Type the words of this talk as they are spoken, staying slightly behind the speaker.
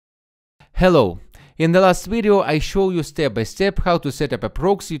Hello! In the last video I show you step by step how to set up a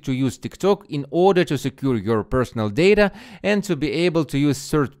proxy to use TikTok in order to secure your personal data and to be able to use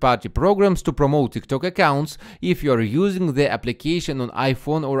third-party programs to promote TikTok accounts if you are using the application on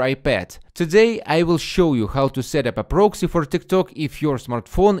iPhone or iPad. Today I will show you how to set up a proxy for TikTok if your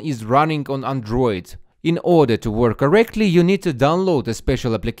smartphone is running on Android. In order to work correctly, you need to download a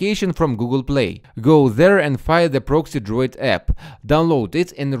special application from Google Play. Go there and find the Proxy Droid app, download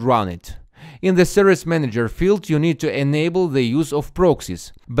it and run it. In the Service Manager field, you need to enable the use of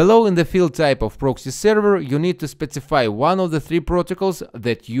proxies. Below in the field type of proxy server, you need to specify one of the three protocols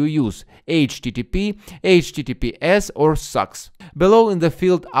that you use: HTTP, HTTPS or SUX. Below in the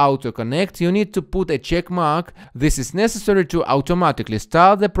field Auto Connect, you need to put a check mark. This is necessary to automatically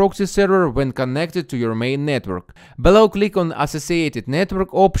start the proxy server when connected to your main network. Below, click on Associated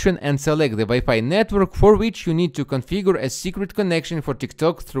Network option and select the Wi-Fi network for which you need to configure a secret connection for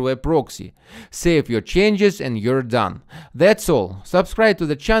TikTok through a proxy. Save your changes and you're done. That's all. Subscribe to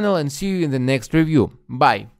the channel and see you in the next review. Bye.